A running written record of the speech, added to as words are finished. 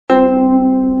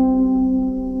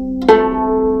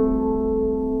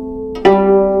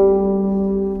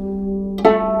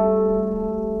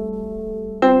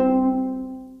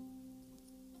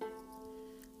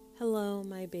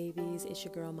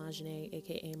Majane,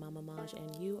 aka Mama Maj,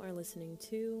 and you are listening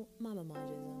to Mama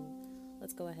Majism.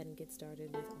 Let's go ahead and get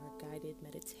started with our guided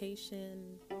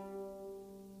meditation.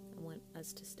 I want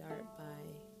us to start by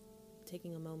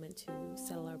taking a moment to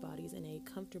settle our bodies in a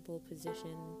comfortable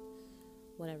position,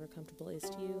 whatever comfortable is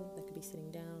to you. That could be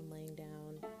sitting down, laying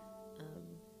down,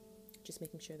 just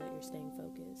making sure that you're staying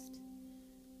focused.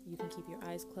 You can keep your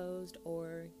eyes closed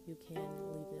or you can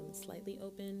leave them slightly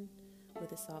open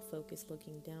with a soft focus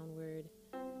looking downward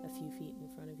a few feet in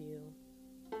front of you,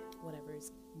 whatever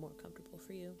is more comfortable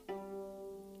for you.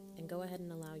 And go ahead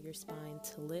and allow your spine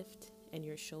to lift and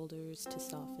your shoulders to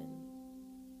soften.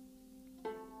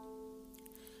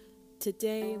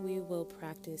 Today we will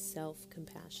practice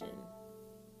self-compassion.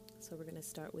 So we're going to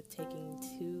start with taking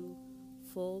 2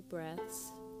 full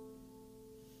breaths.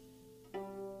 A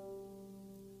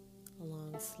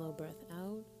long, slow breath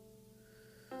out.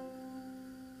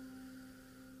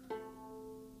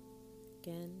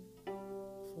 Again,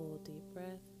 full deep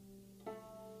breath.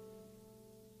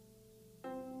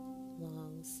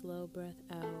 Long, slow breath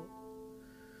out.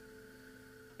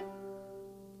 Good.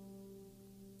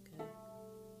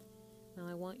 Now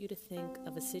I want you to think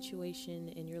of a situation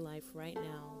in your life right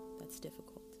now that's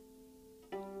difficult.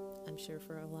 I'm sure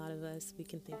for a lot of us, we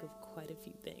can think of quite a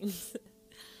few things.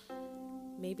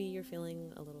 Maybe you're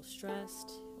feeling a little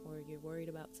stressed, or you're worried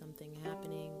about something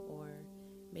happening, or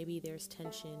maybe there's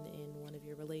tension in one of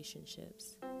your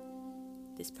relationships.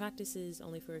 This practice is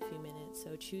only for a few minutes,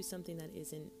 so choose something that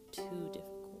isn't too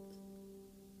difficult.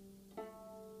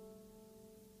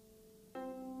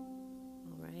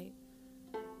 All right?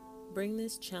 Bring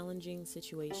this challenging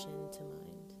situation to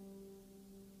mind.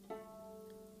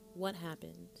 What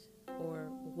happened,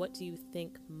 or what do you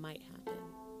think might happen?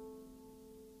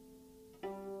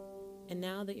 And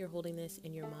now that you're holding this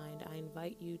in your mind, I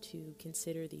invite you to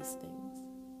consider these things.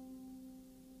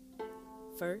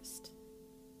 First,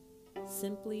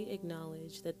 simply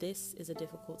acknowledge that this is a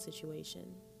difficult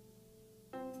situation.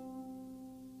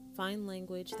 Find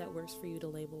language that works for you to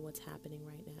label what's happening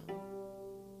right now.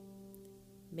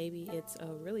 Maybe it's a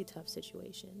really tough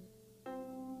situation.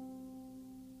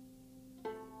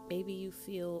 Maybe you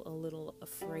feel a little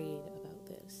afraid about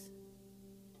this.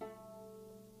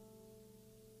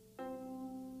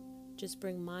 Just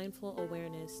bring mindful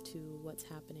awareness to what's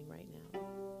happening right now.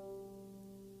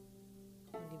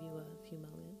 I'll give you a few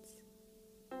moments.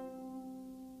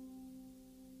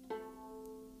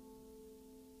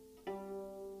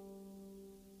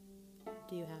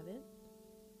 Do you have it?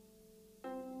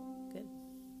 Good.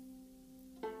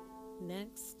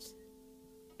 Next,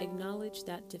 acknowledge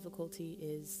that difficulty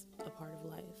is a part of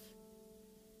life.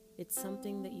 It's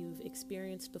something that you've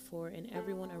experienced before and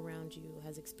everyone around you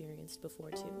has experienced before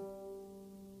too.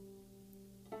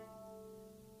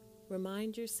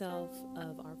 Remind yourself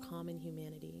of our common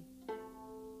humanity.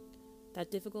 That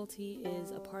difficulty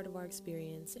is a part of our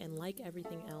experience, and like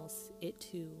everything else, it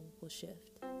too will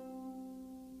shift.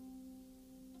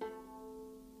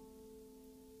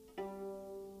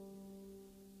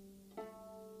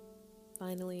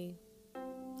 Finally,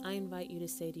 I invite you to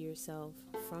say to yourself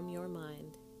from your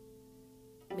mind,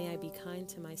 may I be kind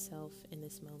to myself in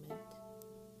this moment.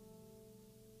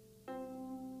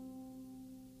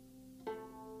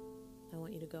 I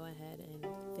want you to go ahead and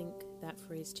think that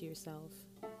phrase to yourself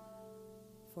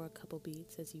for a couple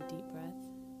beats as you deep breath.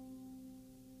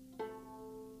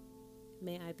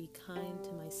 May I be kind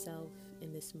to myself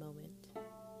in this moment.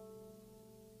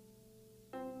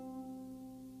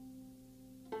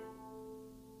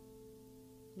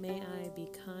 May I be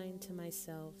kind to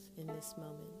myself in this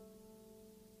moment.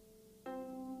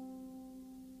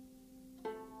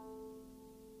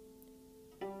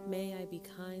 May I be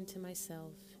kind to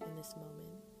myself in this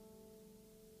moment.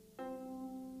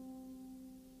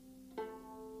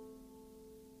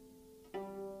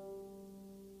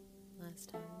 Last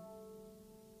time.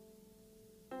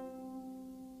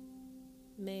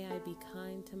 May I be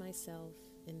kind to myself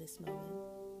in this moment.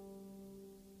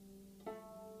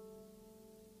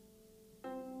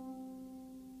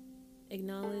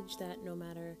 Acknowledge that no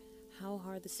matter how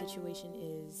hard the situation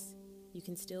is, you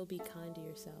can still be kind to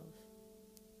yourself.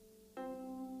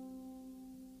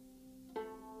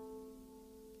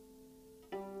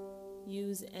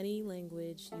 Use any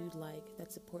language you'd like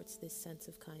that supports this sense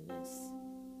of kindness.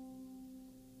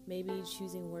 Maybe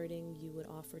choosing wording you would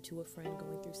offer to a friend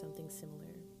going through something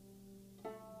similar.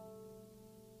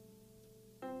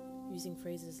 Using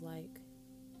phrases like,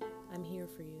 I'm here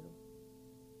for you.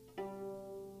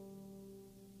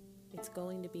 It's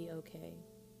going to be okay.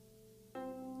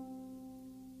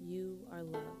 You are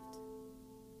loved.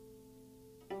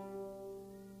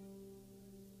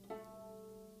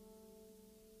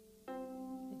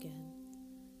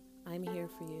 I'm here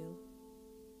for you.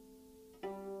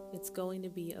 It's going to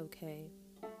be okay.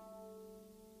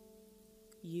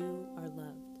 You are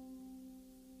loved.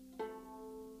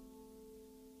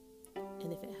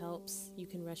 And if it helps, you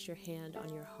can rest your hand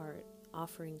on your heart,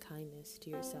 offering kindness to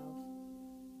yourself.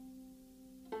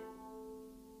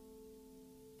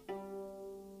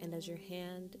 And as your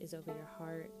hand is over your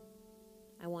heart,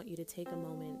 I want you to take a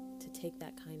moment to take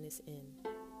that kindness in.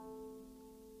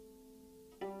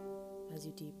 As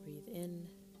you deep breathe in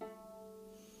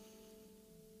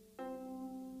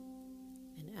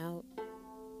and out.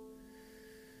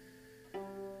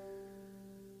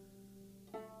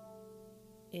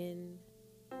 In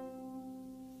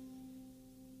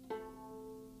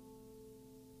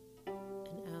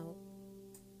and out.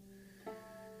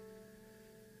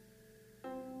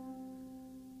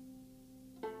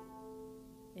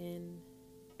 In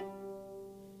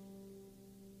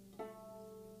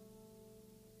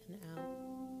and out.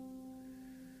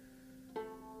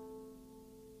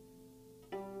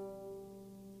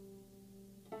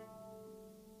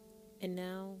 And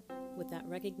now, with that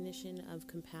recognition of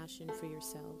compassion for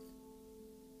yourself,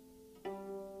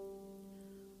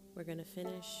 we're going to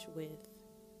finish with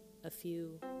a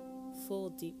few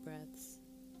full deep breaths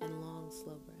and long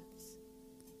slow breaths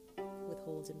with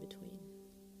holds in between.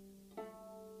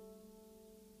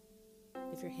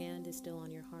 If your hand is still on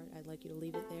your heart, I'd like you to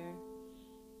leave it there.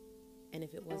 And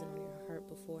if it wasn't on your heart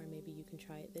before, maybe you can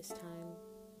try it this time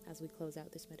as we close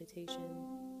out this meditation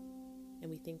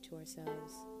and we think to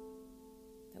ourselves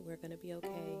that we're going to be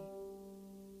okay,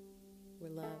 we're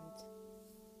loved,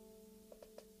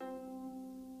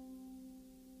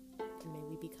 and may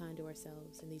we be kind to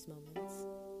ourselves in these moments.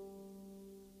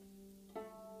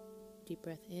 Deep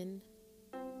breath in,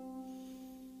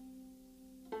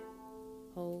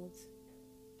 hold,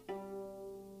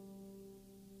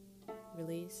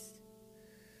 release.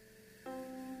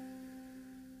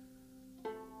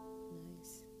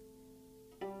 Nice.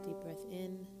 Deep breath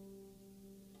in,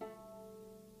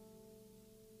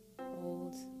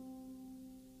 hold,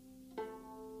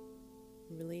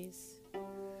 release.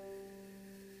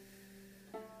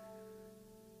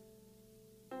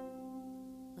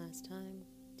 Last time,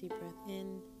 deep breath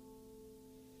in,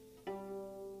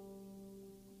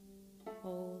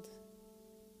 hold,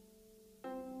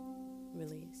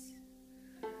 release.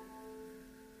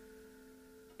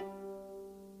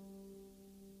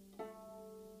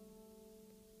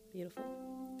 Beautiful.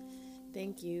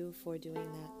 Thank you for doing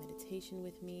that meditation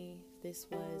with me. This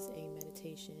was a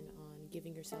meditation on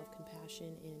giving yourself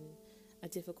compassion in a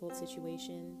difficult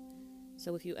situation.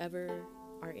 So if you ever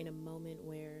are in a moment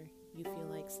where you feel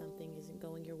like something isn't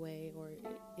going your way or it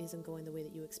isn't going the way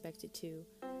that you expect it to,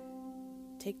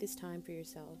 take this time for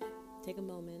yourself. Take a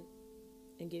moment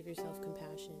and give yourself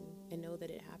compassion, and know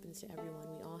that it happens to everyone.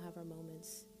 We all have our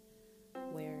moments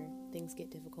where things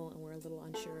get difficult and we're a little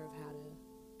unsure of how to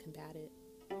combat it.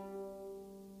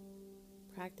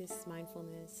 Practice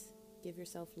mindfulness, give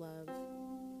yourself love,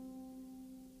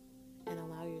 and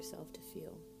allow yourself to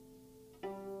feel.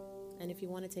 And if you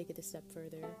want to take it a step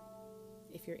further,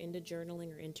 if you're into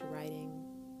journaling or into writing,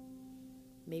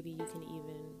 maybe you can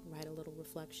even write a little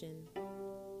reflection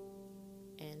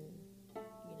and,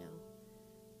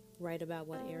 write about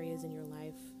what areas in your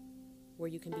life where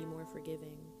you can be more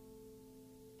forgiving,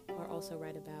 or also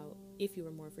write about, if you were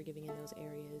more forgiving in those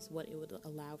areas, what it would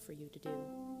allow for you to do.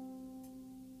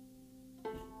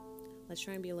 Let's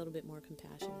try and be a little bit more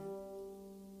compassionate.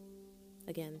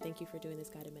 Again, thank you for doing this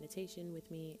guided meditation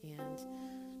with me, and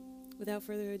without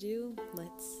further ado,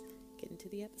 let's get into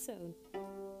the episode.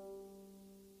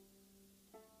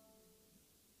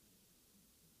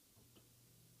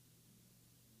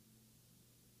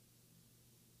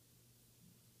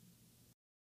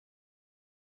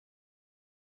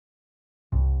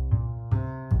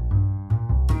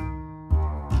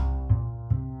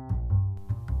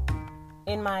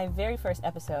 In my very first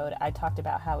episode, I talked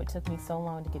about how it took me so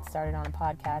long to get started on a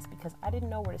podcast because I didn't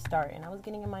know where to start and I was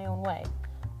getting in my own way.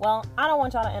 Well, I don't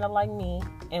want y'all to end up like me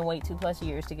and wait 2+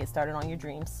 years to get started on your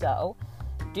dreams. So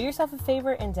do yourself a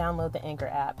favor and download the Anchor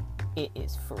app. It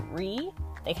is free.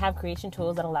 They have creation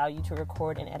tools that allow you to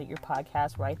record and edit your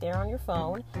podcast right there on your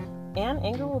phone. And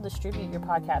Anchor will distribute your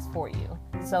podcast for you.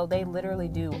 So they literally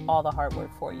do all the hard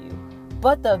work for you.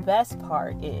 But the best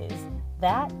part is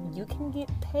that you can get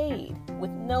paid with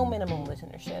no minimum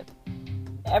listenership.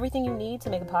 Everything you need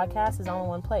to make a podcast is all in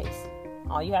one place.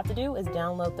 All you have to do is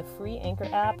download the free Anchor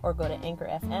app or go to Anchor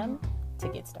FM to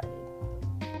get started.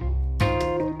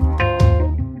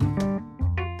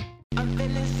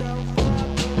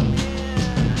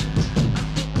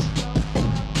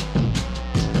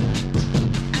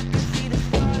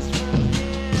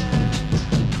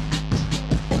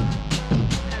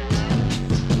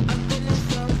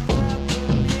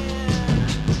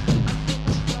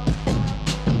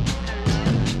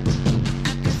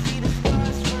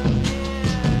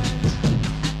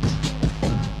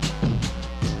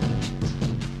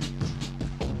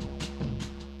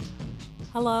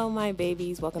 Hello, my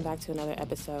babies. Welcome back to another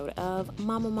episode of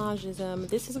Mama Magism.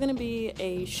 This is going to be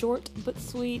a short but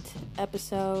sweet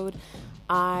episode.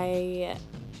 I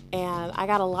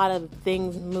got a lot of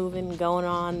things going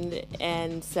on,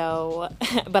 and so,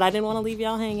 but I didn't want to leave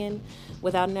y'all hanging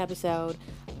without an episode.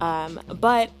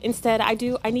 But instead, I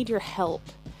need your help.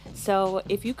 So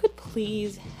if you could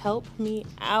please help me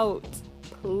out,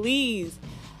 please,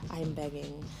 I'm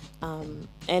begging.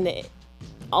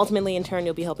 Ultimately, in turn,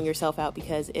 you'll be helping yourself out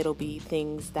because it'll be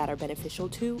things that are beneficial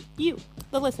to you,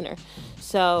 the listener.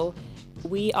 So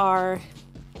we are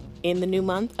in the new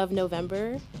month of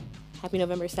November. Happy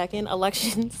November 2nd.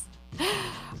 Elections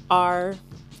are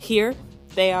here.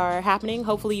 They are happening.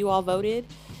 Hopefully you all voted.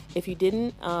 If you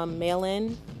didn't, mail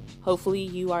in. Hopefully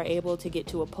you are able to get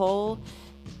to a poll.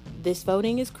 This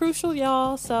voting is crucial,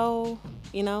 y'all. So,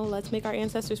 let's make our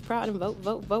ancestors proud and vote.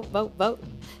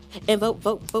 And vote.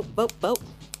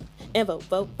 And vote. And vote.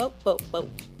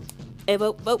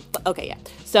 Okay, yeah.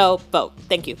 So, vote.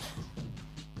 Thank you.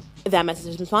 That message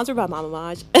has been sponsored by Mama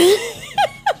Maj.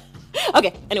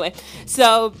 Okay, anyway.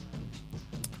 So,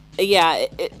 yeah,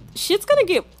 shit's gonna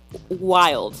get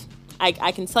wild. I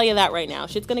can tell you that right now.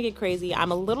 Shit's gonna get crazy.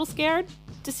 I'm a little scared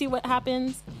to see what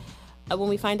happens when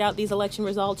we find out these election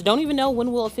results. Don't even know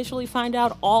when we'll officially find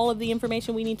out all of the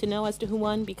information we need to know as to who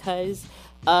won because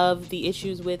of the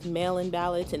issues with mail-in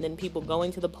ballots and then people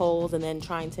going to the polls and then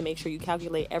trying to make sure you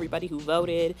calculate everybody who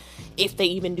voted, if they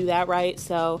even do that right.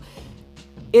 So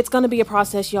it's going to be a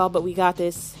process, y'all, but we got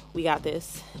this.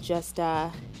 Just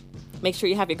make sure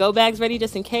you have your go bags ready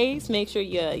just in case. Make sure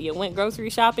you went grocery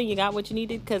shopping, you got what you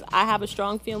needed, because I have a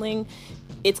strong feeling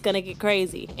it's going to get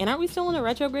crazy. And aren't we still in a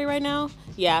retrograde right now?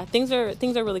 Yeah, things are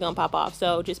really going to pop off.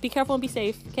 So just be careful and be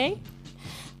safe, okay?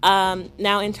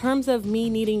 Now, in terms of me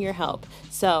needing your help,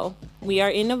 so we are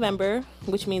in November,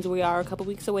 which means we are a couple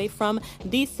weeks away from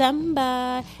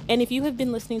December. And if you have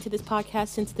been listening to this podcast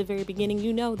since the very beginning,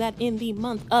 you know that in the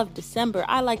month of December,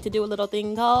 I like to do a little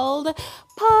thing called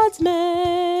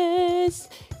Podmas.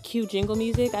 Cue jingle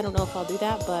music. I don't know if I'll do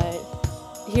that, but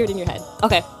hear it in your head.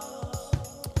 Okay.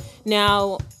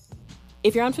 Now,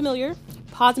 if you're unfamiliar,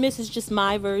 Podmas is just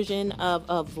my version of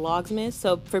Vlogsmas.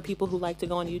 So for people who like to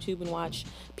go on YouTube and watch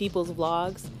people's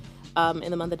vlogs,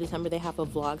 in the month of December, they have a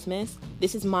Vlogsmas.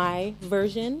 This is my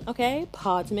version, okay?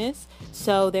 Podmas.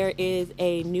 So there is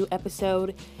a new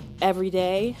episode every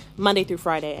day, Monday through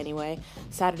Friday anyway.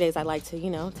 Saturdays, I like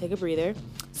to, take a breather.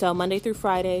 So Monday through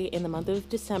Friday in the month of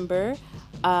December.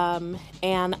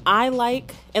 And I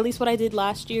like, at least what I did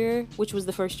last year, which was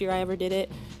the first year I ever did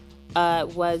it,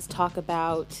 was talk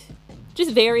about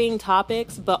just varying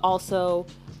topics, but also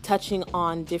touching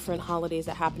on different holidays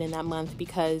that happen in that month,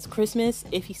 because Christmas,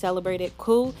 if you celebrate it,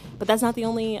 cool, but that's not the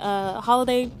only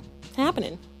holiday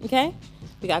happening, okay?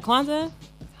 We got Kwanzaa,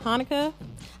 Hanukkah.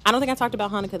 I don't think I talked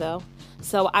about Hanukkah, though,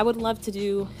 so I would love to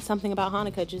do something about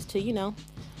Hanukkah just to,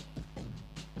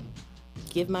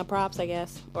 give my props, I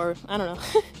guess, or I don't know.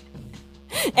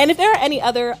 And if there are any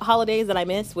other holidays that I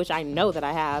miss, which I know that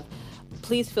I have,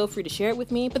 please feel free to share it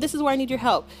with me. But this is where I need your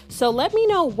help. So let me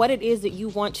know what it is that you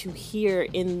want to hear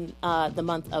in the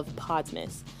month of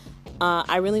Podmas.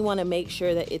 I really want to make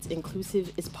sure that it's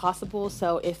inclusive as possible.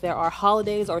 So if there are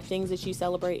holidays or things that you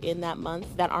celebrate in that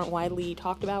month that aren't widely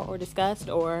talked about or discussed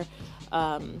or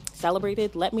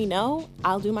celebrated, let me know.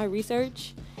 I'll do my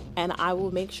research and I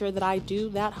will make sure that I do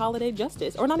that holiday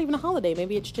justice. Or not even a holiday.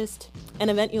 Maybe it's just an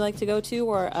event you like to go to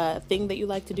or a thing that you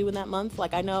like to do in that month.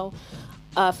 Like I know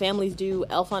families do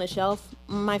Elf on a Shelf.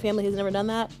 My family has never done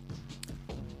that.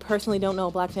 Personally don't know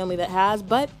a black family that has,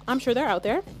 but I'm sure they're out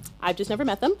there. I've just never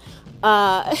met them.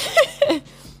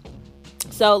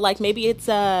 So like maybe it's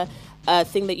a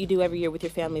thing that you do every year with your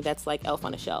family that's like Elf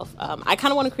on a Shelf. I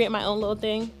kind of want to create my own little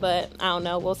thing, but I don't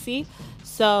know. We'll see.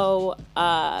 So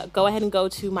go ahead and go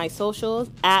to my socials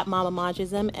at Mama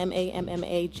Magism,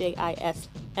 MAMMAJISM,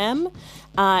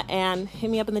 and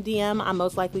hit me up in the DM. I'm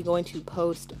most likely going to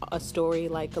post a story,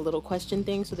 like a little question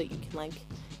thing, so that you can like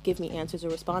give me answers or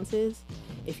responses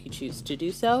if you choose to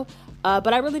do so.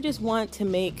 But I really just want to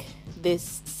make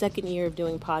this second year of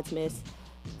doing Podmas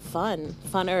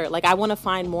funner. Like I want to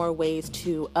find more ways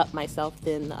to up myself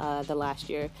than the last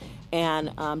year.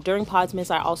 And during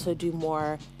Podmas, I also do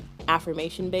more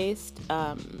affirmation-based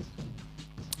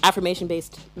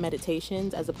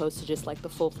meditations as opposed to just like the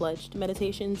full-fledged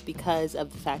meditations, because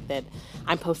of the fact that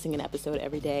I'm posting an episode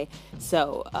every day.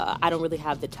 So I don't really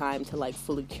have the time to like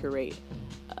fully curate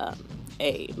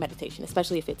a meditation,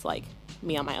 especially if it's like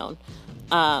me on my own.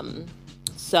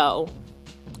 So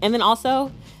And then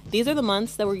also, these are the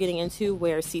months that we're getting into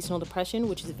where seasonal depression,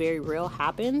 which is very real,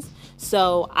 happens.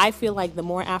 So I feel like the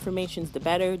more affirmations, the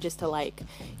better, just to like,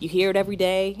 you hear it every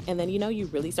day and then, you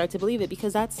really start to believe it,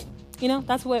 because that's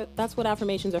what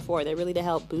affirmations are for. They're really to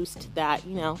help boost that,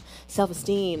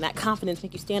 self-esteem, that confidence,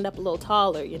 make you stand up a little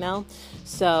taller,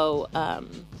 So,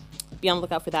 be on the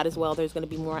lookout for that as well. There's going to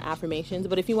be more affirmations.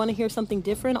 But if you want to hear something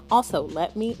different, also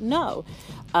let me know.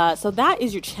 So that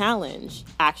is your challenge,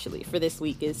 actually, for this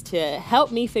week, is to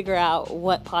help me figure out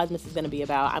what Podmas is going to be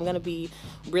about. I'm going to be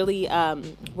really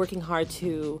working hard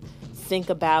to think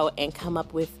about and come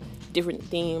up with different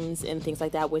themes and things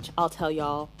like that, which I'll tell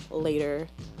y'all later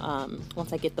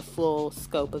once I get the full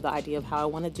scope of the idea of how I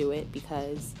want to do it,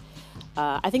 because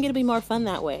I think it'll be more fun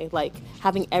that way, like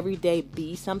having every day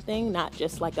be something, not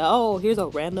just like, oh, here's a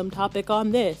random topic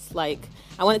on this. Like,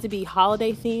 I want it to be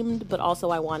holiday themed, but also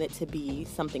I want it to be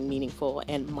something meaningful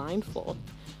and mindful.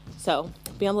 So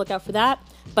be on the lookout for that.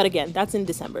 But again, that's in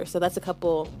December, so that's a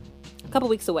couple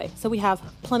weeks away. So we have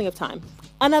plenty of time.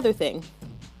 Another thing,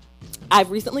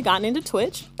 I've recently gotten into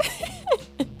Twitch.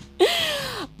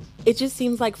 It just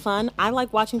seems like fun. I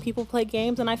like watching people play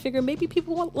games, and I figure maybe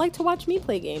people would like to watch me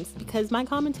play games because my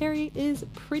commentary is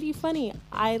pretty funny,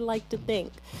 I like to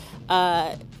think.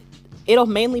 It'll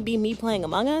mainly be me playing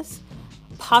Among Us,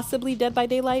 possibly Dead by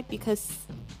Daylight, because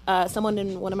someone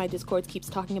in one of my Discords keeps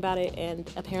talking about it, and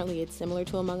apparently it's similar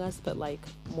to Among Us, but like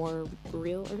more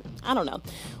real, or I don't know.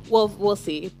 We'll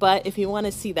see. But if you want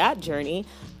to see that journey,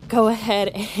 go ahead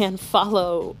and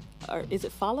follow, or is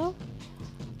it follow?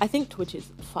 I think Twitch is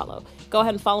follow. Go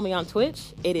ahead and follow me on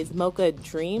Twitch. It is Mocha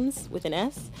Dreams with an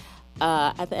S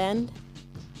at the end.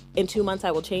 In 2 months, I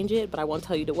will change it, but I won't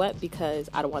tell you to what, because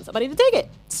I don't want somebody to take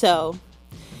it. So,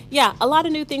 yeah, a lot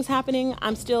of new things happening.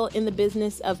 I'm still in the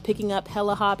business of picking up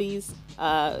hella hobbies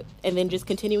and then just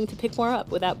continuing to pick more up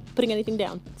without putting anything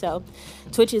down. So,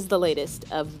 Twitch is the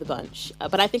latest of the bunch.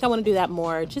 But I think I want to do that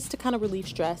more just to kind of relieve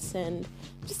stress and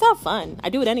just have fun. I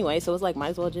do it anyway, so it's like, might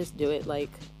as well just do it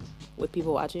like with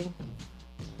people watching.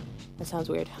 That sounds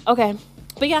weird. Okay.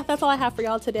 But yeah, that's all I have for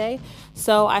y'all today.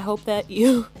 So I hope that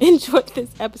you enjoyed this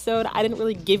episode. I didn't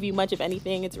really give you much of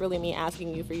anything. It's really me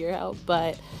asking you for your help.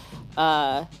 But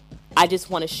I just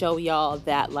want to show y'all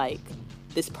that like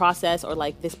this process, or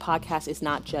like this podcast, is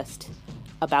not just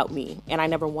about me. And I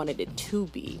never wanted it to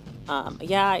be.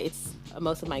 Yeah, it's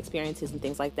most of my experiences and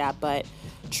things like that. But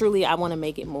truly, I want to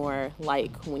make it more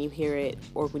like when you hear it,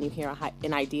 or when you hear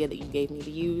an idea that you gave me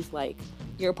to use, like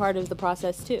you're a part of the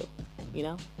process too,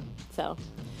 So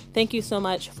thank you so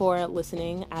much for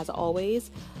listening, as always.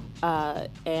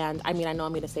 And I mean, I know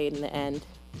I'm going to say it in the end,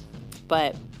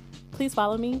 but please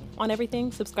follow me on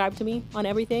everything. Subscribe to me on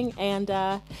everything. And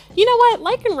you know what?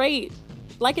 Like and rate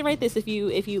this if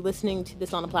you listening to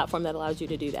this on a platform that allows you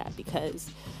to do that, because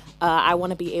I want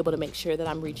to be able to make sure that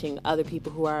I'm reaching other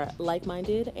people who are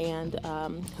like-minded and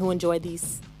who enjoy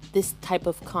this type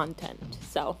of content.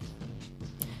 So,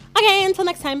 okay, until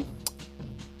next time.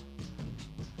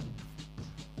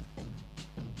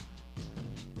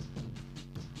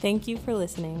 Thank you for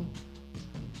listening.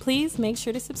 Please make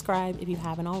sure to subscribe if you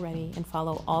haven't already, and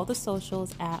follow all the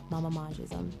socials at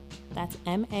Mamamajism. That's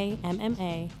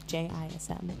MAMMAJISM.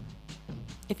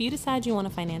 If you decide you want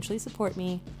to financially support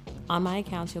me, on my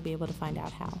accounts you'll be able to find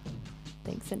out how.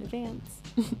 Thanks in advance.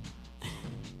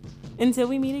 Until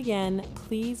we meet again,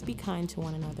 please be kind to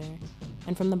one another.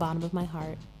 And from the bottom of my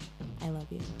heart, I love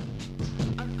you.